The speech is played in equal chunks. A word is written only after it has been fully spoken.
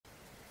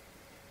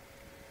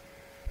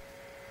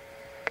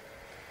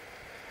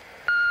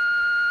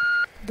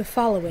The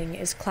following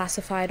is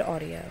classified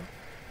audio.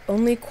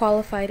 Only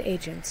qualified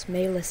agents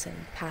may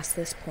listen past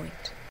this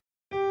point.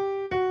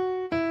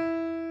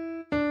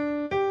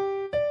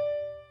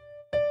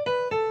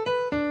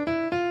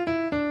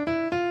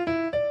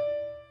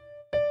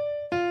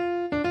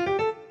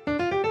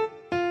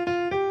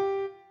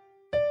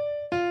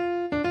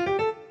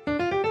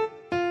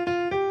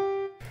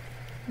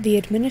 The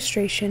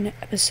Administration,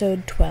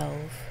 Episode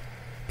 12,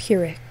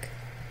 Pyrrhic.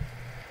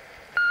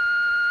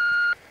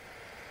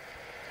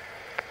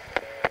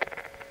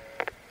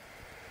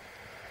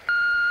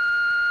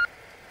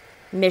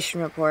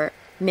 Mission report.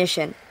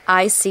 Mission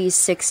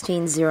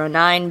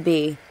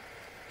IC-1609B.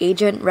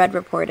 Agent Red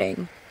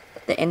reporting.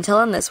 The intel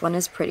on this one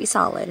is pretty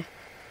solid,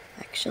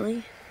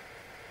 actually.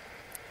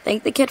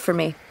 Thank the kid for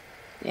me.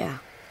 Yeah.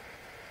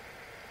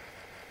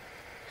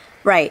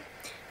 Right.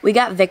 We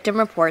got victim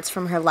reports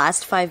from her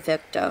last 5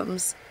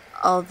 victims,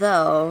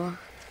 although...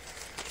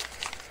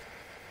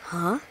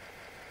 Huh?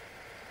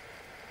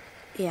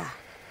 Yeah.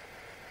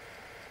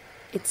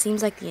 It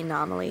seems like the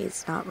anomaly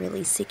is not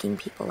really seeking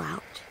people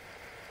out.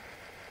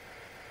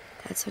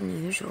 That's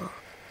unusual.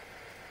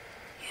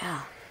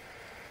 Yeah.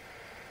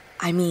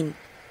 I mean,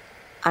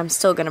 I'm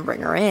still gonna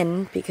bring her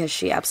in because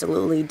she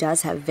absolutely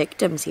does have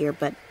victims here,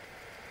 but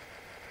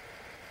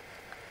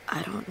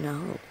I don't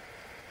know.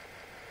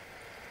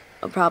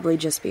 It'll probably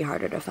just be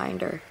harder to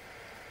find her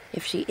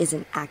if she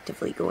isn't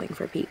actively going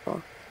for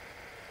people.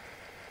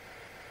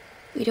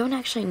 We don't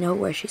actually know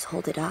where she's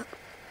holed up,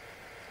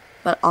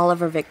 but all of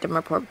her victim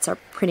reports are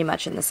pretty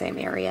much in the same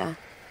area,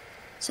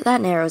 so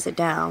that narrows it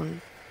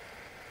down.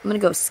 I'm gonna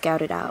go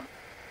scout it out,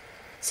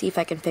 see if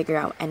I can figure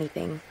out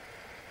anything.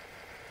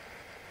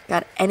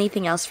 Got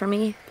anything else for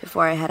me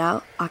before I head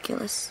out,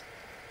 Oculus?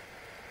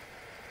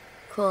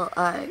 Cool,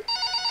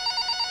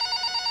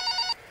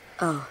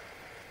 Oh.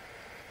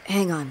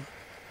 Hang on.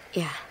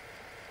 Yeah.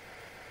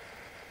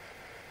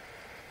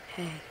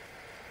 Hey.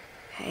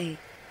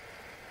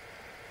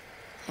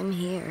 I'm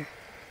here.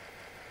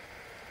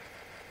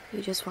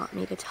 You just want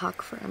me to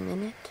talk for a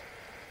minute?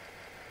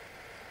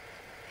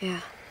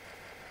 Yeah.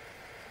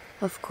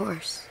 Of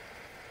course.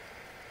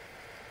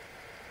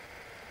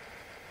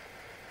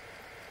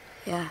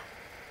 Yeah.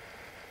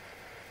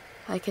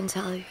 I can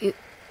tell you...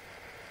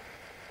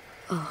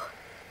 Oh.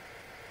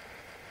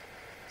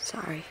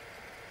 Sorry.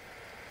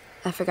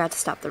 I forgot to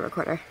stop the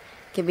recorder.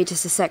 Give me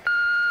just a sec.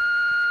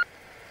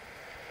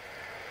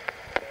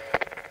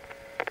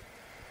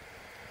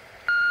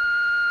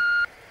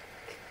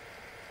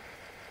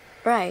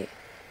 Right.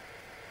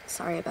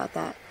 Sorry about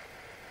that.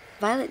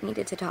 Violet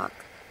needed to talk.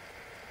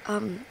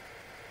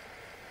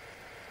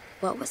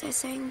 What was I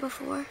saying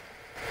before?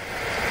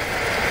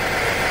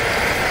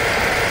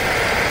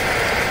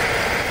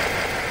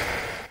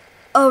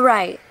 Oh,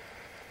 right.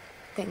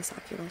 Thanks,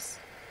 Oculus.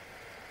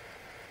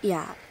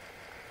 Yeah,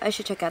 I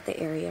should check out the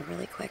area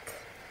really quick.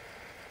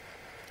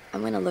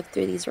 I'm gonna look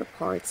through these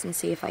reports and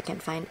see if I can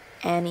find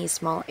any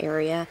small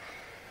area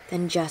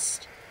than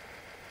just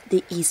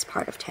the east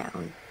part of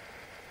town.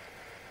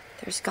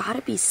 There's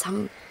gotta be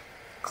some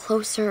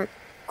closer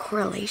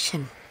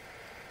correlation,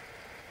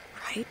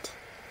 right?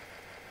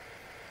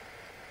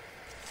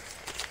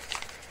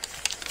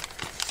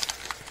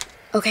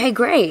 Okay,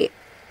 great.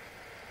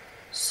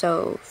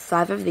 So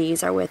 5 of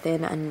these are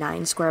within a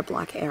 9 square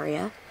block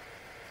area.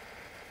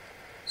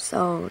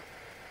 So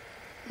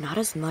not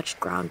as much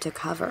ground to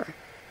cover,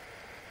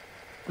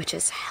 which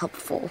is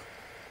helpful.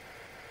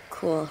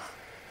 Cool.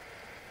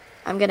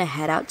 I'm gonna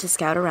head out to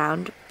scout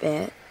around a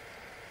bit.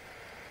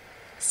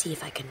 See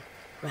if I can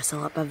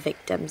rustle up a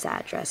victim's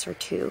address or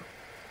 2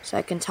 so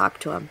I can talk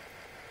to them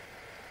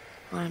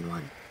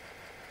one-on-one.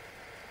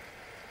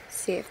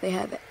 See if they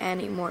have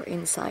any more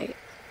insight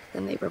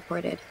than they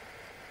reported.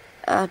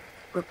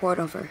 Report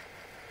over.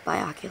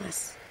 By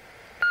Oculus.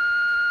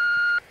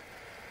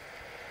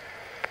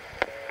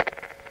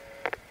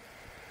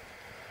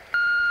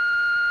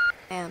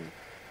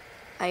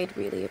 I'd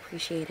really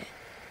appreciate it.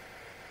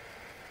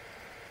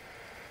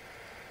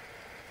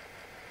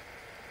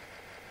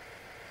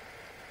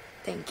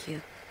 Thank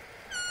you.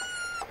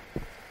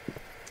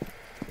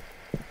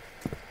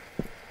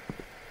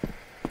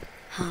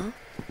 Huh?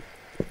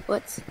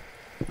 What's...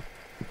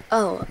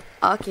 Oh,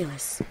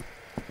 Oculus.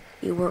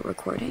 You weren't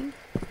recording?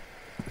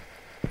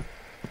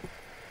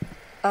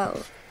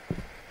 Oh.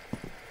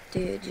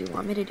 Did you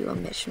want me to do a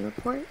mission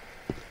report?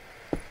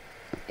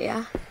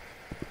 Yeah?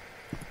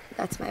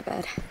 That's my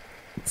bad.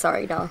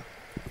 Sorry, doll.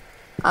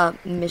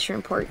 Mission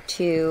report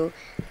to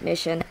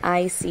Mission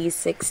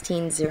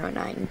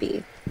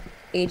IC-1609B.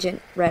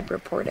 Agent Red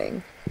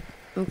reporting.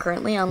 I'm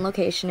currently on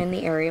location in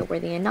the area where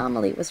the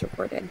anomaly was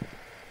reported.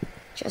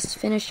 Just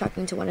finished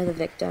talking to one of the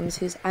victims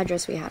whose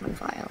address we had on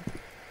file.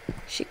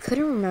 She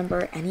couldn't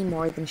remember any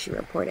more than she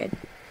reported,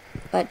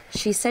 but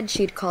she said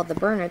she'd call the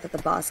burner that the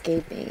boss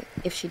gave me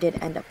if she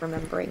did end up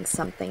remembering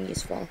something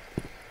useful.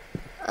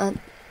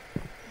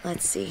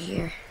 Let's see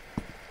here.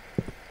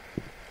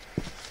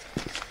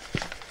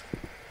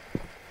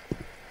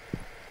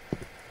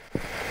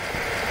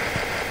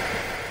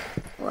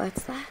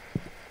 What's that?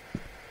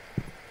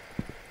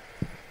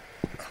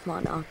 Come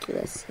on,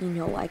 Oculus. You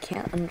know I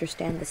can't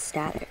understand the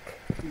static.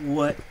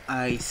 What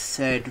I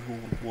said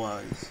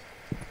was,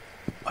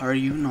 are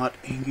you not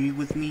angry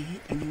with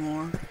me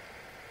anymore?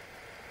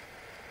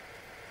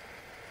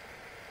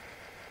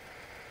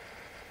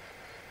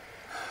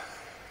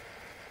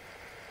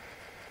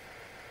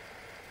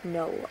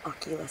 No,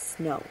 Oculus,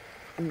 no.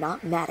 I'm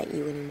not mad at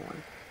you anymore.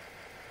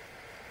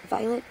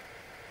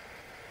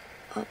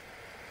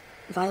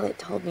 Violet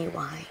told me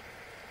why.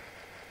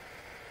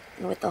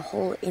 And with the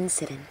whole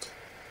incident,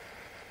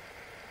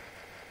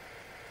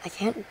 I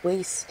can't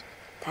waste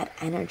that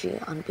energy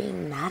on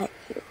being mad at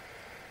you.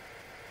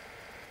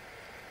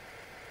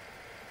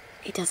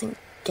 It doesn't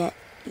get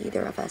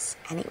either of us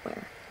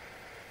anywhere.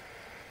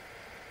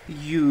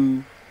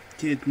 You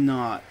did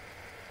not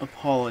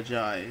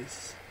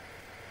apologize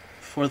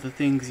for the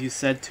things you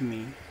said to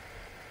me.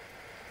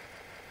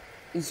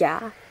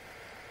 Yeah?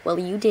 Well,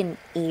 you didn't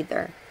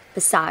either.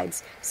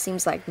 Besides,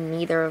 seems like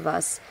neither of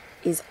us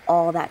is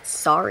all that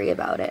sorry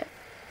about it.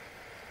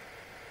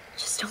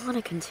 Just don't want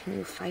to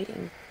continue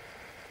fighting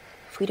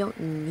if we don't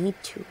need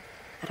to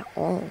at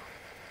all.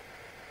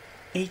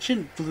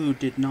 Agent Blue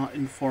did not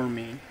inform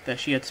me that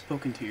she had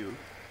spoken to you.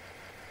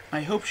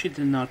 I hope she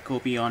did not go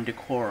beyond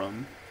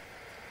decorum.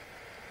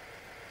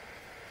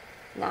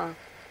 Nah,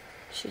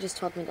 she just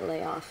told me to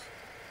lay off.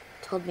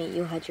 Told me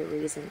you had your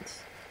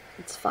reasons.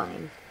 It's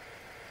fine.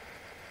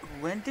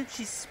 When did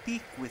she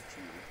speak with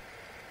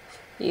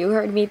you? You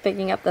heard me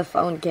picking up the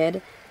phone,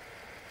 kid.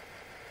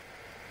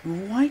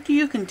 Why do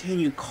you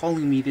continue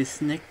calling me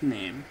this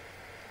nickname?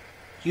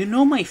 You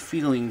know my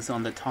feelings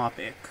on the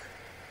topic.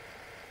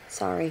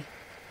 Sorry.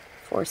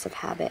 Force of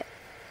habit.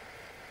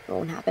 It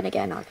won't happen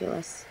again,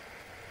 Oculus.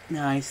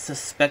 I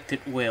suspect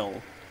it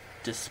will,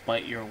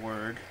 despite your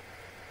word.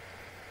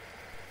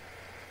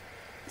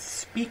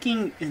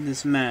 Speaking in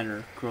this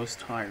manner grows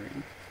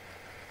tiring.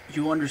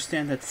 You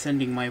understand that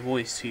sending my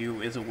voice to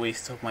you is a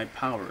waste of my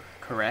power,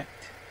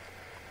 correct?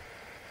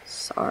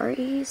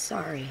 Sorry.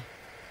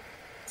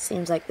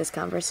 Seems like this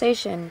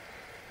conversation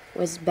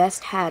was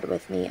best had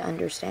with me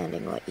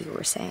understanding what you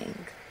were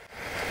saying.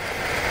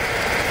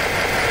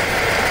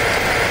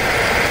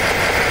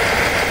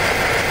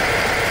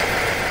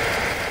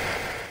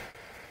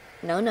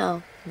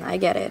 No, I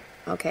get it,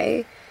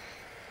 okay?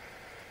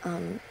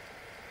 I'm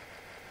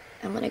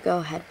gonna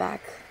go head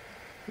back,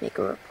 make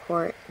a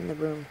report in the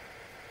room.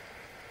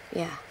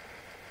 Yeah.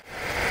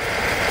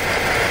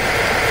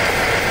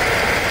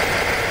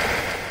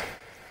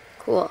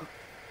 Cool.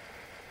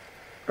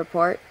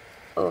 Report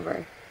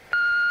over.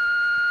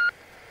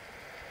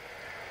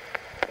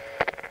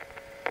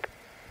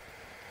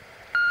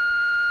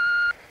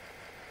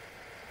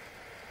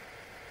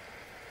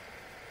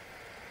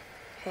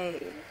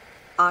 Hey,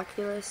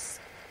 Oculus,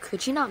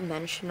 could you not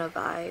mention a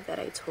Vi that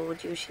I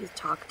told you she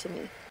talked to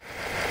me?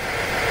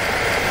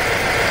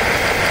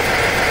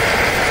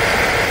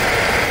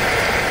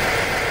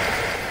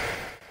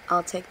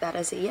 I'll take that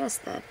as a yes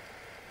then.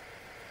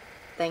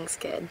 Thanks,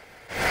 kid.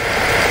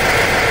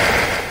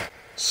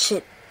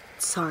 Shit,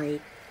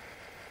 sorry.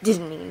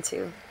 Didn't mean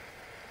to.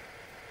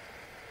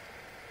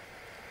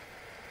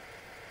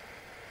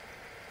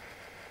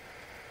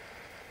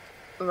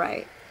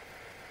 Right.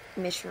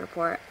 Mission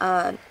report.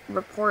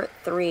 Report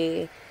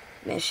 3,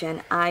 mission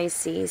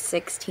IC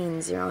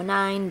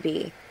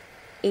 1609B.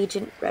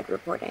 Agent Red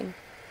reporting.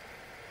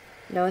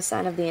 No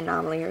sign of the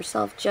anomaly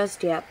herself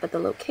just yet, but the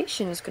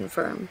location is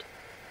confirmed.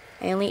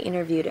 I only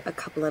interviewed a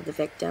couple of the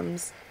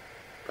victims,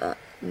 but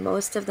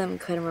most of them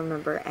couldn't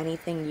remember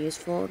anything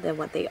useful than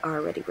what they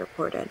already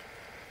reported.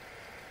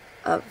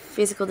 A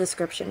physical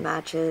description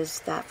matches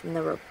that from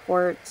the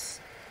reports,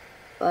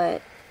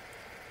 but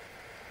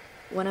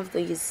one of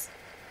these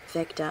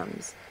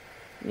victims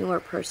knew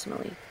her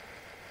personally,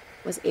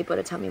 was able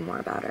to tell me more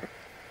about her.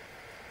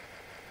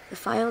 The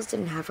files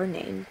didn't have her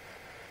name,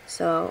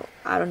 so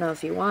I don't know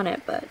if you want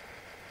it, but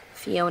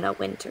Fiona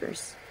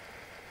Winters.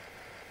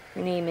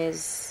 Her name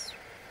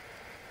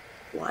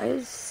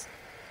was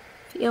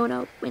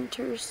Fiona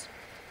Winters.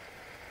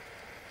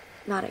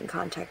 Not in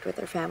contact with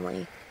her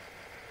family.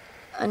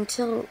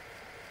 Until,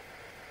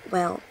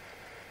 well,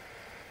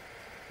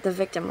 the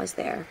victim was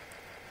there,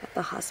 at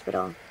the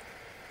hospital.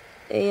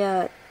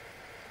 They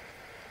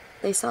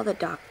saw the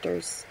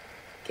doctors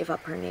give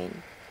up her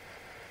name,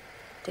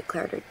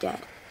 declared her dead.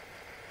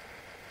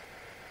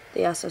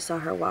 They also saw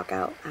her walk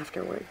out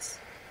afterwards.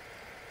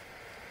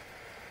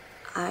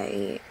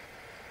 They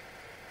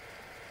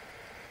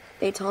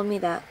told me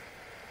that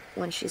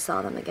when she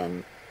saw them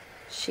again,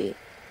 she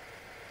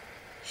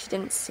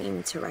didn't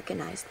seem to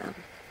recognize them.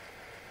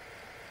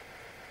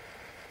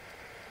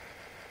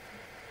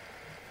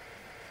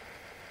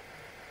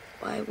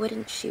 Why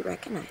wouldn't she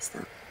recognize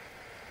them?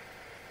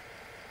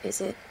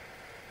 Is it...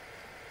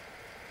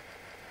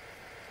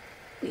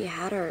 We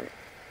had her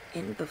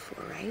in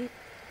before, right?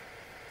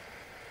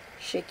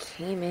 She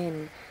came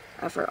in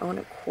of her own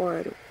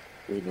accord.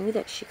 We knew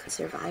that she could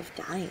survive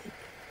dying.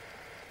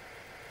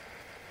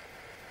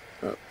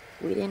 But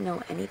we didn't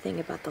know anything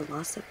about the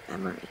loss of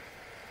memory,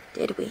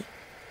 did we?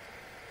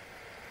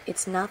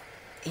 It's not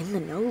in the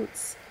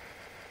notes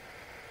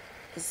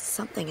is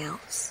something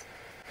else.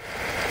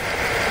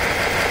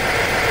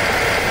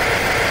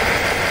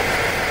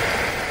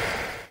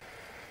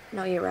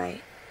 No, you're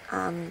right.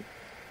 I'm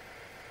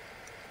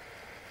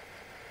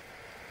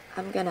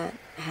gonna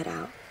head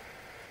out.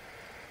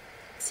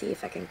 See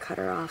if I can cut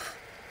her off.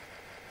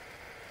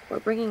 We're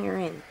bringing her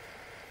in,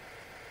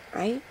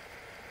 right?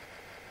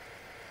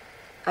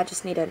 I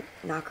just need to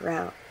knock her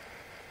out.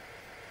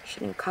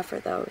 Shouldn't cuff her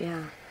though,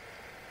 yeah.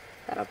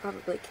 That'll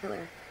probably kill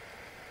her.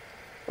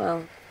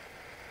 Well,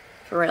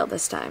 for real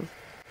this time.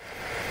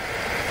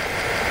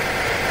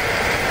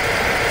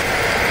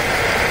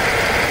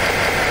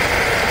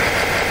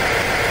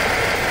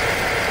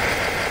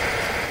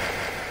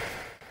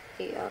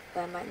 Yup,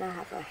 I might not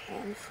have a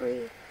hand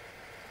free.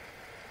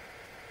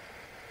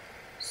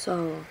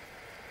 So,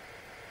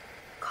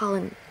 call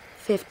in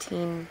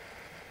 15.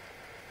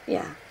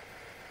 Yeah.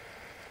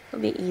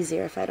 It'll be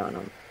easier if I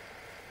don't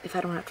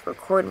have to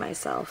record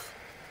myself.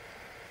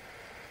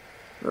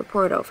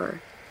 Report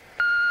over.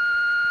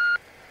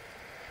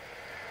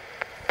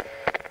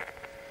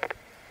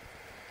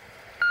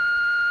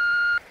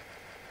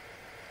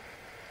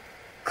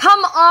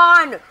 Come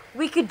on!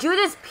 We could do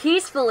this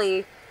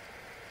peacefully.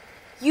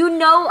 You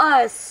know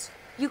us.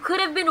 You could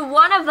have been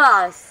one of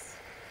us.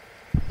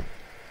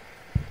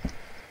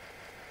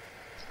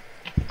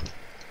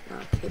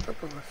 Not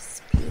capable of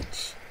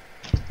speech.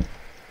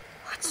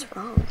 What's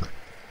wrong?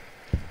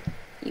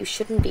 You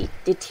shouldn't be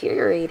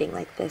deteriorating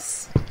like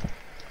this.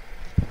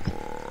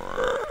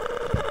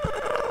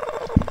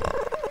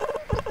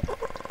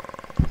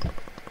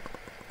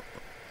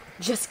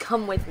 Just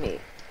come with me.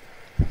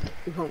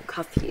 We won't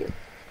cuff you.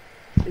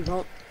 We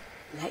won't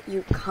let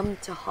you come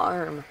to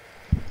harm.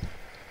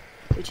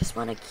 We just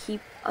want to keep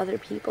other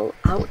people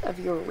out of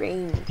your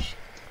range.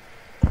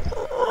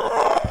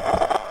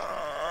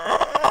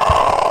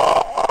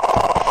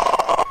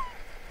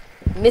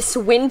 Miss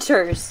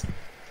Winters,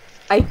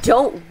 I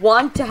don't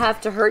want to have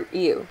to hurt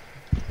you.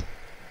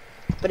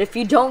 But if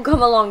you don't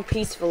come along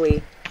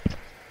peacefully,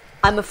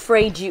 I'm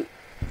afraid you...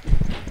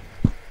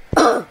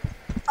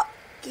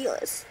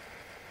 Oculus.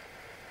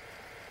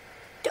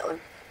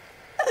 Don't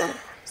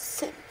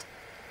send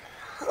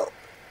help.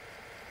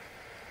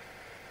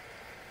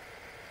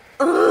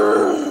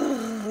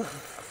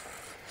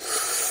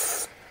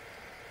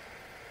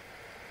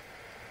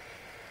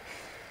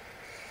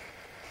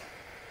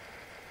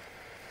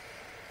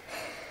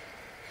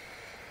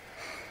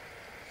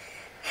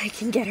 I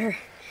can get her.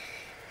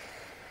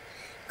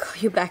 Call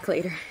you back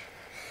later.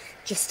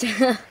 Just,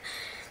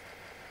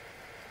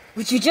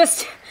 would you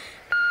just...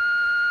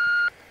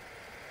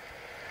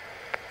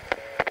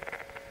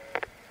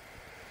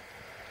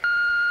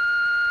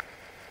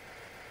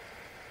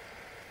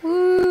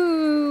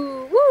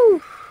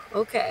 Woo!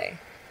 Okay.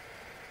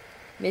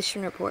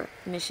 Mission report.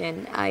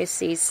 Mission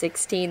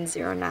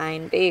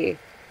IC-1609B.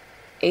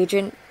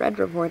 Agent Red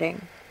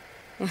reporting.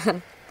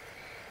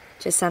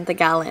 Just sent the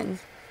gal in.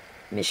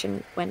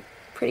 Mission went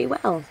pretty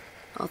well,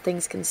 all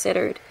things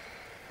considered.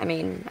 I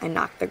mean, I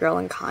knocked the girl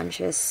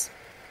unconscious.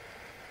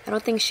 I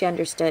don't think she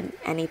understood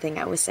anything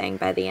I was saying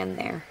by the end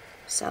there,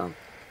 so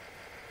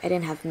I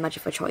didn't have much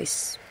of a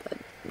choice, but,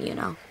 you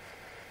know.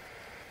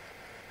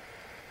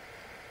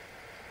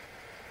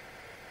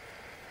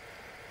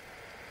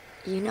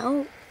 You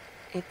know,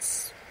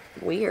 it's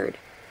weird.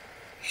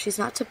 She's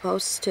not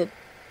supposed to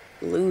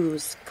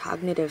lose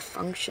cognitive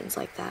functions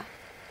like that,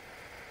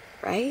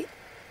 right?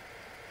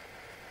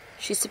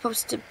 She's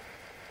supposed to,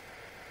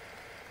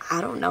 I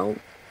don't know,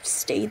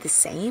 stay the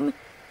same?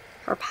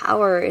 Her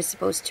power is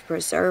supposed to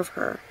preserve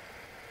her.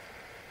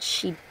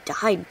 She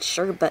died,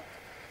 sure, but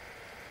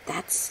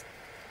that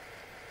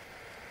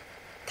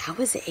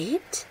was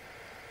it?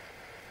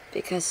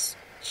 Because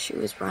she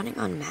was running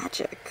on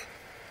magic.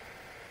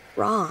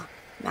 Raw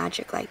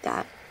magic like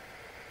that.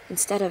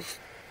 Instead of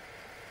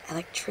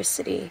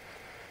electricity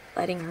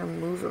letting her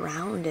move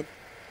around, and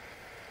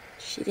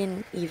she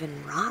didn't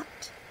even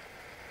rot.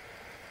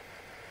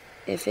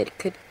 If it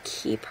could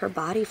keep her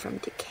body from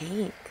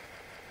decaying,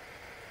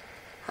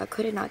 how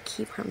could it not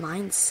keep her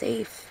mind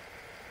safe?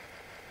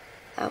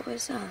 There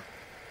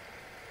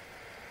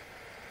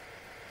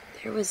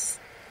was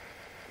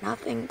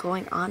nothing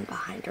going on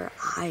behind her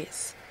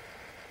eyes.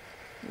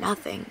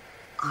 Nothing,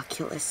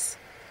 Oculus.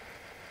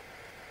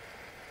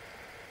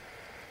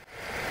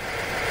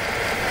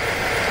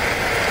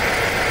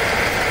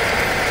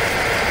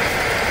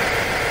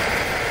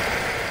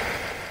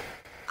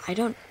 I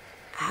don't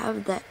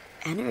have that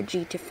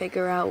energy to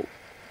figure out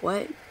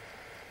what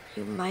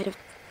you might have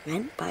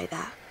meant by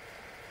that.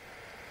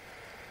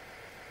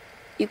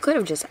 You could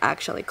have just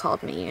actually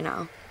called me, you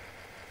know.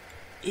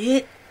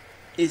 It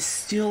is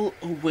still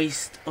a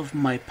waste of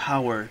my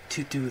power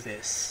to do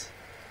this.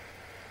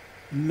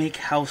 Make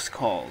house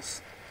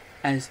calls,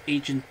 as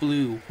Agent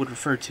Blue would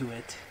refer to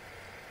it.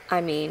 I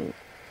mean,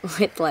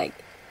 with like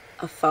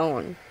a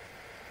phone.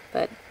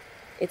 But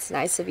it's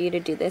nice of you to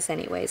do this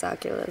anyways,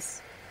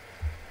 Oculus.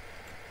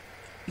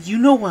 You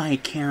know why I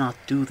cannot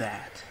do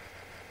that.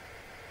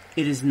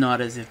 It is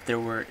not as if there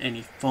were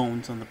any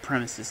phones on the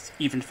premises,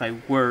 even if I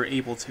were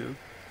able to.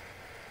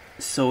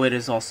 So it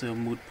is also a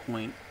moot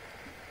point.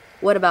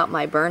 What about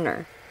my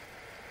burner?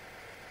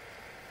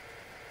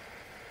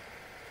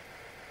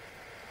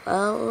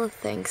 Well,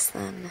 thanks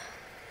then.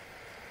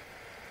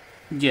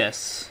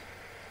 Yes.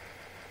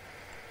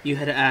 You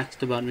had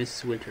asked about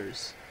Mrs.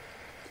 Winters.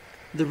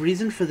 The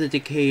reason for the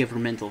decay of her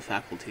mental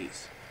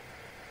faculties.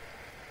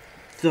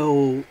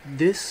 Though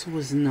this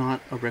was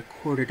not a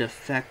recorded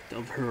effect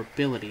of her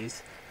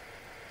abilities,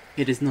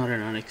 it is not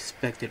an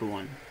unexpected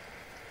one.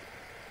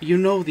 You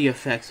know the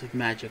effects of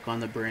magic on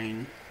the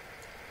brain.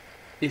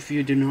 If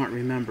you do not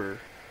remember,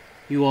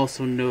 you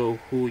also know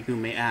who you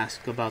may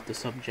ask about the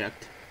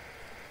subject.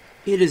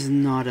 It is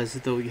not as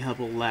though you have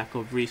a lack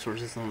of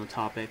resources on the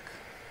topic.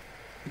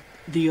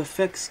 The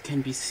effects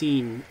can be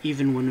seen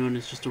even when one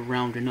is just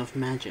around enough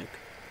magic.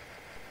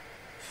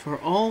 For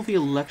all the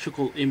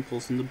electrical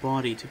impulse in the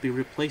body to be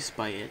replaced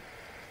by it,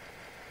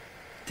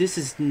 this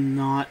is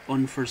not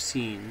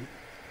unforeseen.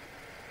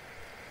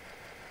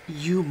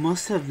 You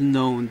must have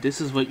known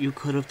this is what you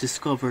could have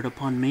discovered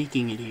upon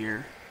making it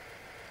here.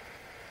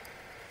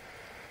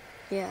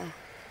 Yeah,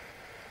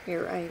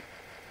 you're right.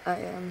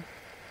 I,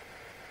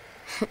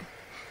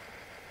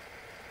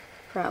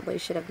 probably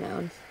should have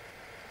known.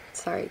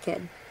 Sorry,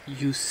 kid.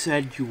 You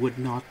said you would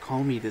not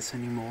call me this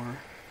anymore.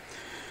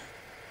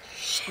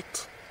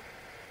 Shit.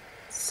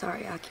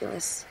 Sorry,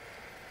 Oculus.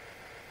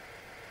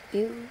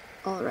 You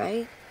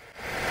alright?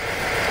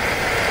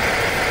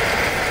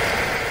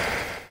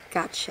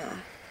 Gotcha.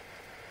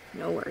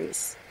 No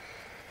worries.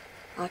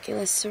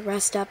 Oculus,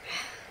 rest up.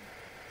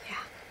 Yeah.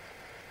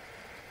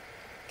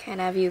 Can't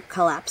have you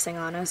collapsing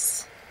on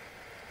us.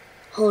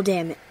 Whole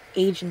damn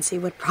agency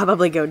would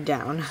probably go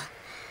down.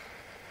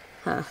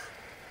 Huh.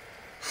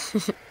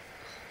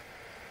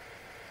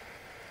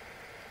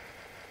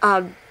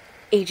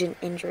 Agent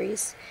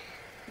injuries.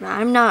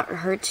 I'm not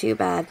hurt too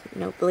bad.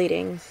 No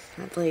bleeding,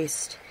 at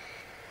least.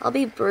 I'll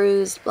be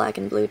bruised black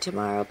and blue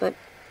tomorrow, but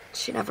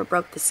she never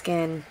broke the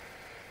skin.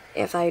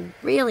 If I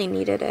really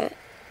needed it,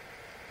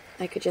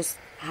 I could just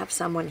have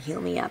someone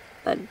heal me up,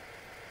 but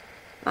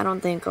I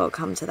don't think it'll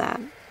come to that.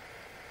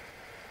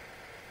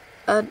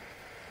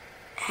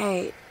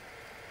 Hey,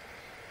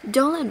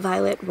 don't let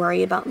Violet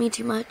worry about me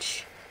too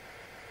much.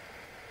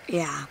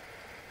 Yeah.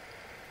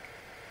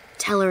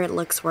 Tell her it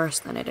looks worse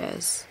than it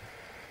is.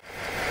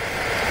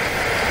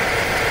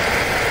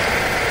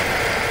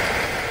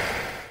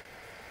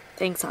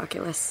 Thanks,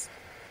 Oculus.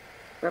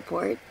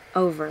 Report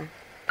over.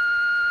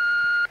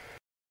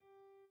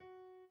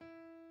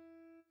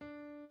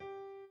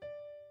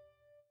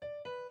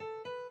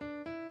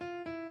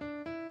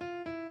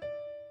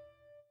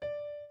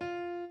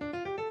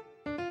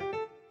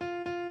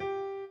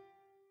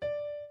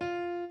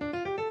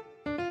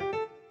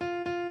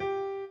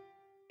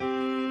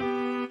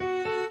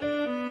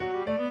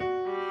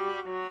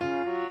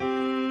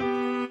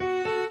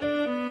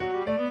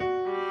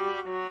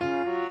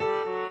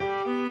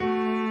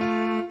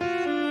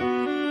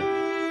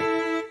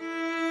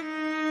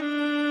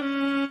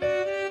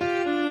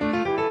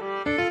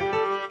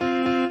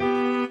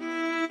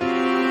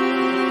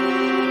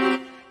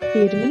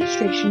 The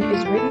Administration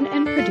is written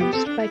and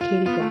produced by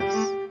Katie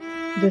Gruss.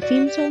 The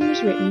theme song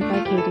was written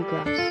by Katie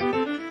Gruss.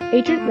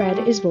 Agent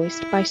Red is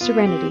voiced by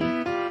Serenity.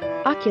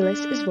 Oculus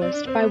is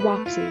voiced by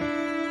Woxie.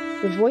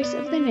 The voice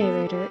of the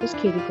narrator is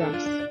Katie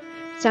Gruss.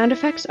 Sound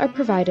effects are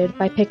provided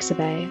by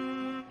Pixabay.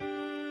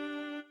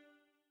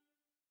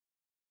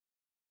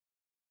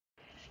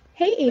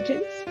 Hey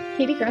agents,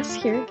 Katie Gruss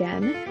here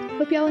again.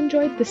 Hope y'all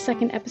enjoyed the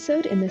second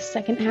episode in the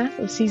second half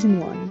of Season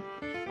 1.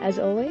 As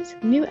always,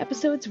 new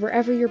episodes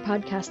wherever your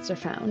podcasts are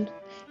found.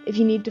 If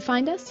you need to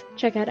find us,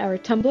 check out our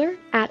Tumblr,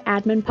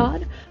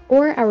 @adminpod,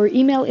 or our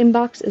email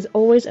inbox is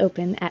always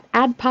open at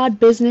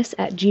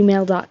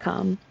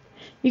adpodbusiness@gmail.com.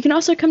 You can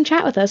also come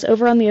chat with us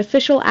over on the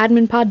official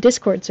AdminPod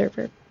Discord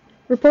server.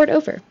 Report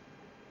over.